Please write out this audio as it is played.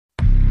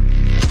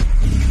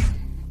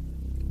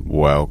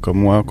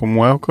Welcome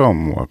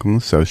to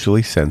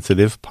Socially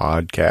Sensitive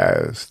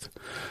Podcast.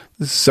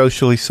 This is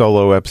Socially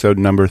Solo episode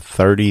number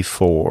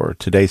 34.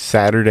 Today's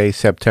Saturday,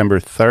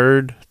 September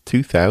 3rd,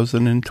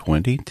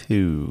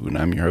 2022, and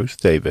I'm your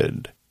host,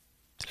 David.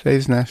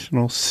 Today's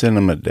National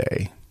Cinema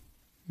Day.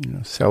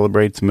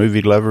 Celebrates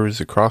movie lovers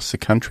across the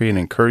country and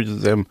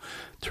encourages them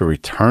to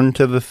return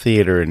to the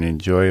theater and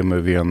enjoy a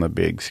movie on the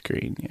big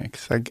screen. Yeah,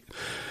 'cause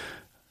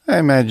I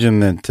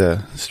imagine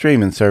that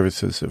streaming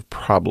services have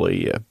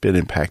probably been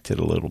impacted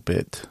a little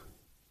bit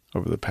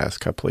over the past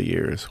couple of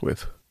years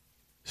with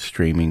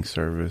streaming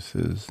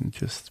services and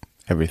just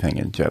everything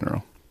in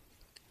general.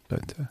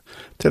 But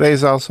today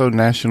is also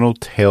National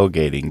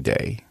Tailgating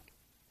Day.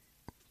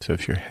 So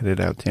if you're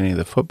headed out to any of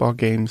the football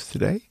games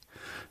today,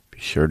 be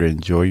sure to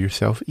enjoy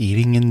yourself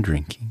eating and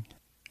drinking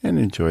and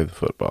enjoy the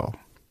football.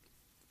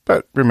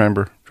 But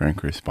remember,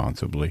 drink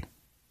responsibly.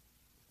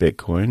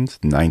 Bitcoin's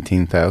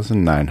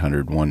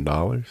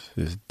 $19,901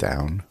 is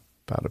down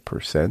about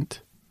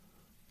 1%.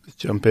 Let's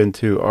jump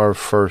into our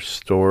first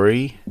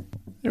story.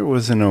 There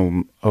was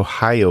an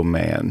Ohio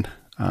man,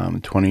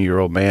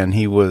 20-year-old man.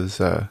 He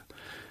was,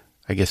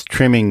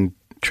 trimming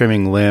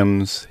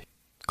limbs,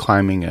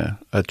 climbing a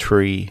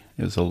tree.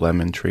 It was a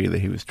lemon tree that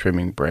he was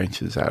trimming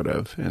branches out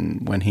of.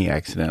 And when he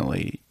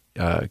accidentally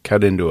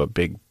cut into a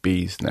big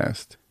bee's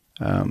nest,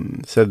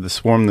 said the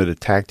swarm that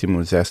attacked him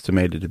was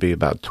estimated to be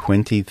about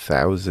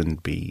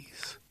 20,000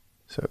 bees.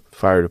 So the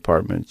fire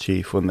department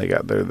chief, when they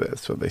got there,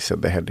 that's what they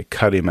said. They had to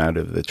cut him out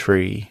of the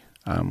tree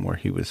where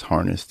he was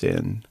harnessed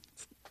in.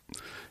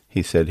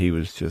 He said he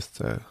was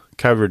just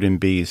covered in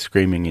bees,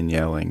 screaming and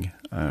yelling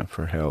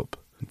for help.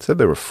 It said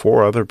there were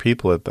 4 other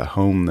people at the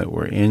home that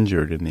were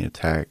injured in the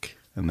attack,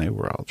 and they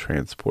were all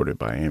transported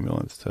by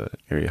ambulance to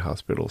area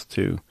hospitals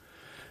too.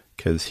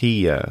 Because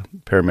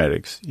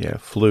paramedics,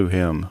 flew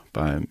him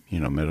by,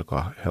 medical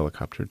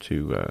helicopter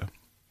to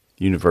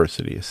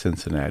University of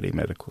Cincinnati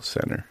Medical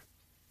Center.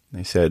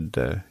 They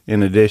said,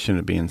 in addition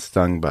to being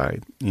stung by,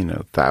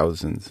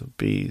 thousands of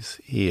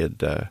bees, he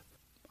had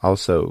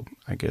also,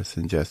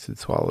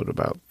 swallowed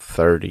about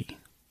 30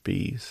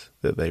 bees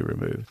that they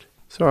removed.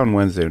 So on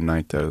Wednesday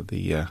night, though,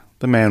 the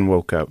man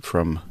woke up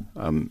from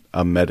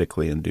a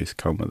medically induced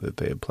coma that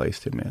they had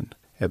placed him in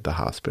at the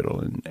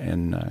hospital,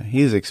 and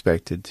he's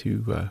expected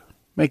to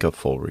make a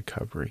full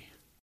recovery.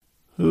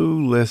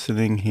 Who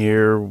listening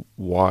here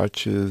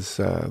watches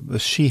the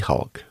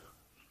She-Hulk,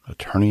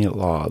 Attorney at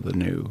Law, the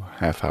new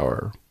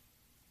half-hour,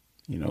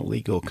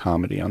 legal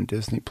comedy on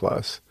Disney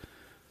Plus?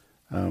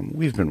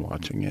 We've been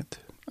watching it.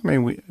 I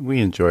mean, we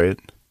enjoy it.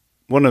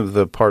 One of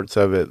the parts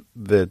of it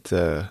that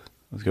I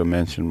was going to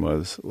mention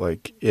was,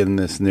 like, in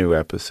this new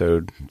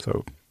episode,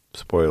 so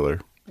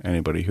spoiler,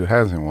 anybody who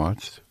hasn't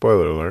watched,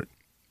 spoiler alert,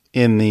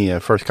 in the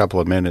first couple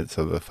of minutes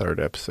of the third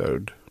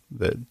episode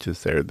that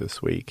just aired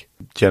this week,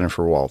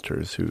 Jennifer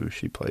Walters, who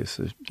she plays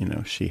as,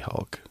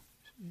 She-Hulk,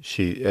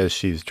 as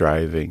she's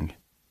driving,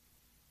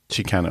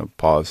 she kind of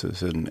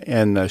pauses,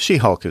 and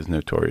She-Hulk is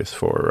notorious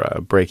for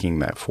breaking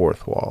that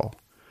fourth wall.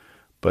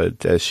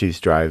 But as she's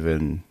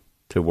driving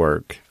to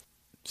work,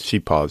 she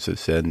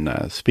pauses and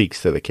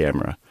speaks to the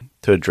camera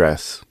to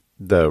address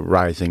the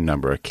rising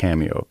number of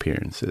cameo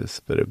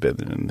appearances that have been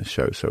in the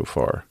show so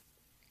far.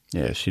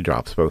 Yeah, she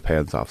drops both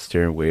hands off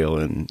steering wheel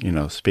and,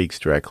 speaks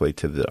directly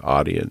to the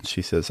audience.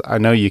 She says, "I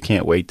know you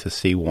can't wait to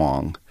see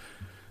Wong.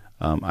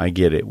 I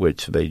get it,"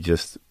 which they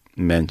just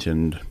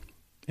mentioned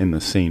in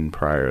the scene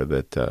prior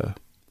that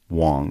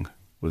Wong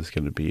was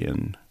going to be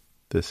in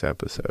this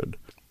episode.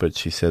 But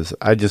she says,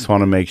 "I just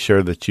want to make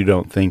sure that you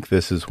don't think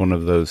this is one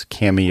of those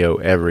cameo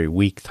every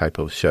week type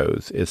of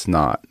shows. It's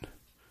not.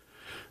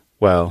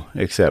 Well,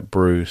 except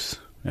Bruce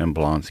and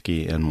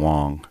Blonsky and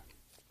Wong.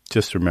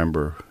 Just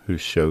remember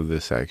whose show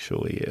this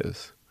actually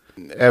is."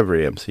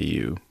 Every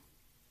MCU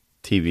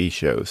TV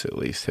shows, at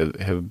least,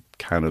 have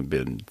kind of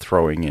been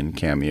throwing in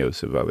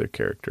cameos of other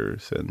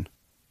characters. And,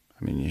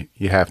 I mean,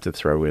 you have to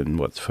throw in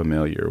what's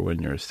familiar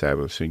when you're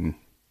establishing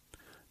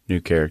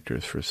new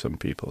characters for some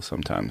people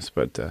sometimes.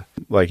 But,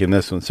 like in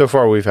this one, so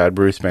far we've had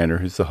Bruce Banner,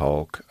 who's the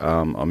Hulk,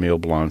 Emil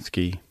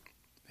Blonsky,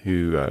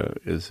 who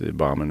is the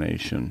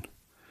Abomination,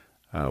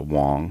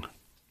 Wong,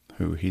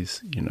 who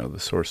he's,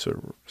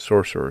 the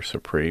Sorcerer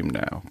Supreme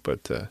now.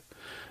 But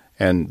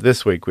and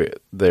this week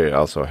they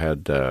also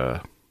had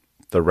the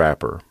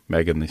rapper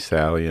Megan Thee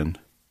Stallion,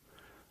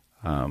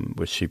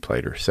 which she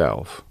played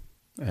herself.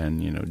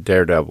 And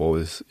Daredevil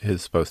is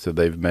supposed to.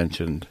 They've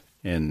mentioned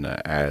in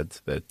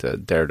ads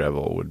that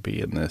Daredevil would be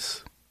in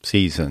this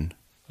season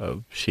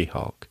of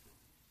She-Hulk.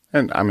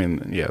 And I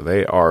mean,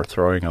 they are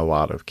throwing a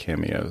lot of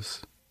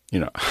cameos.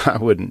 I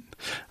wouldn't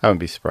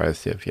be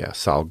surprised if,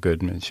 Saul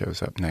Goodman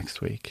shows up next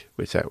week,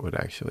 which that would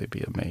actually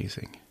be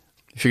amazing.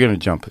 If you're going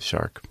to jump a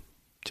shark,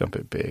 jump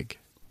it big.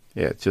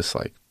 Yeah, just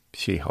like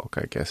She-Hulk,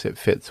 I guess it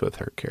fits with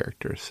her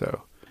character.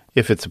 So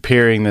if it's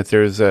appearing that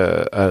there's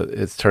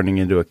it's turning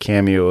into a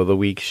cameo of the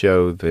week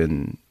show,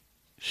 then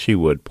she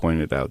would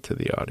point it out to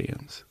the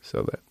audience.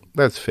 So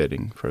that's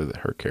fitting for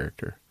her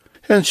character.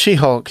 And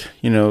She-Hulk,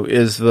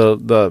 is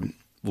the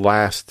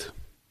last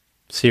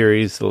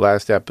series, the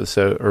last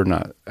episode, or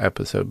not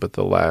episode, but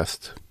the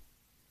last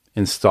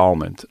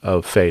installment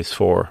of Phase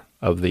 4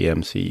 of the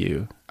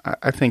MCU.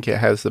 I think it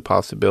has the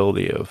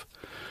possibility of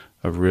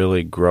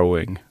really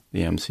growing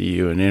the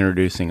MCU and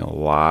introducing a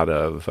lot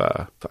of,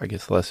 I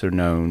guess,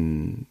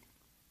 lesser-known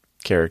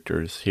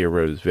characters,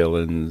 heroes,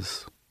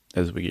 villains,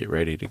 as we get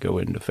ready to go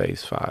into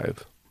Phase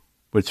 5,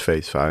 which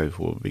Phase 5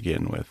 will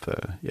begin with,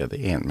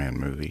 the Ant-Man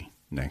movie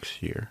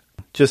next year.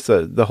 Just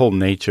the whole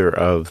nature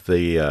of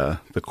the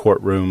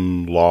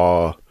courtroom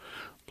law,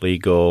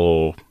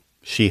 legal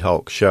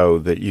She-Hulk show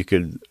that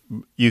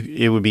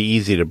it would be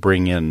easy to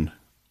bring in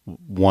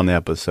one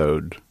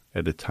episode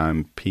at a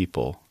time,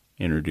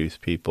 introduce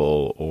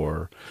people,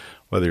 or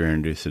whether you're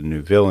introducing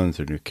new villains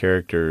or new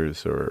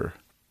characters or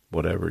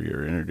whatever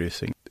you're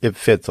introducing. It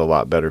fits a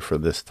lot better for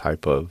this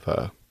type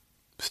of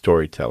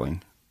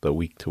storytelling, the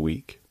week to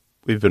week.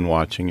 We've been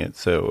watching it,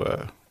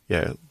 so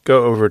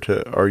go over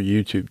to our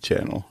YouTube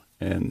channel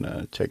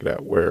and check it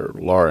out, where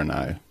Laura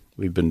and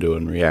we've been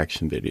doing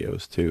reaction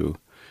videos to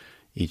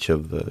each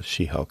of the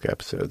She-Hulk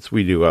episodes.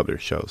 We do other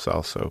shows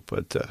also,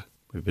 but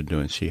we've been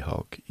doing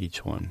She-Hulk,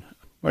 each one.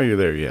 While you're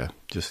there,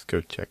 just go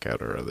check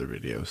out our other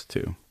videos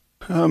too.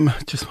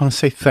 Just want to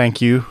say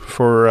thank you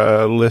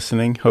for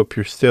listening. Hope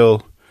you're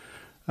still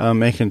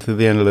making it to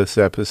the end of this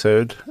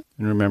episode.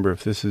 And remember,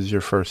 if this is your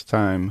first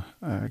time,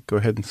 go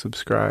ahead and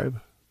subscribe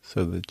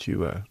so that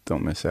you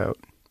don't miss out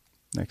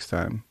next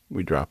time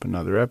we drop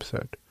another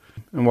episode.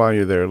 And while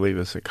you're there, leave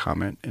us a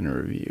comment and a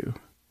review.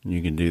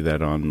 You can do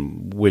that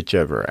on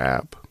whichever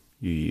app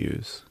you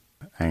use.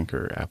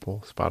 Anchor,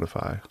 Apple,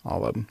 Spotify,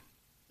 all of them.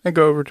 And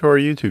go over to our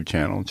YouTube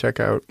channel and check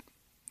out,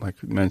 like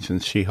we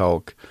mentioned,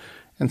 She-Hulk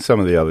and some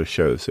of the other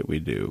shows that we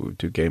do. We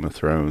do Game of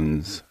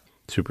Thrones,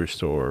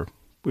 Superstore.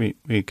 We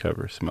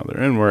cover some other,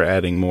 and we're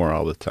adding more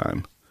all the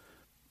time.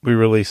 We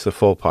release the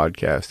full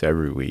podcast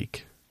every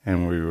week,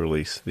 and we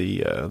release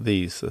the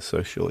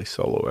Socially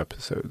Solo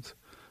episodes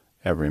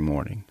every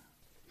morning.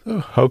 So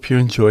hope you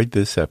enjoyed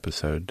this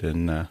episode,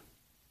 and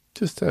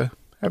just have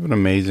an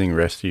amazing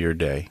rest of your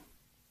day,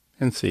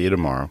 and see you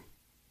tomorrow.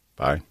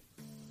 Bye.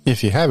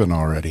 If you haven't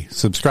already,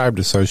 subscribe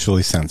to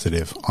Socially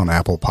Sensitive on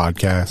Apple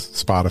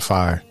Podcasts,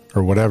 Spotify,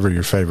 or whatever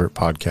your favorite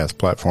podcast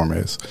platform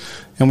is.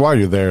 And while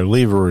you're there,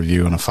 leave a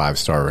review and a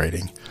 5-star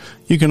rating.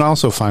 You can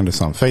also find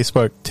us on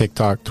Facebook,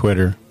 TikTok,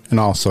 Twitter, and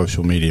all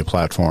social media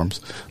platforms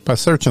by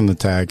searching the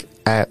tag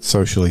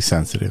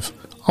 @SociallySensitive.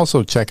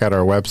 Also, check out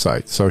our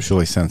website,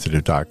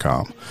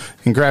 sociallysensitive.com,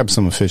 and grab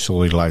some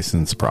officially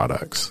licensed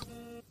products.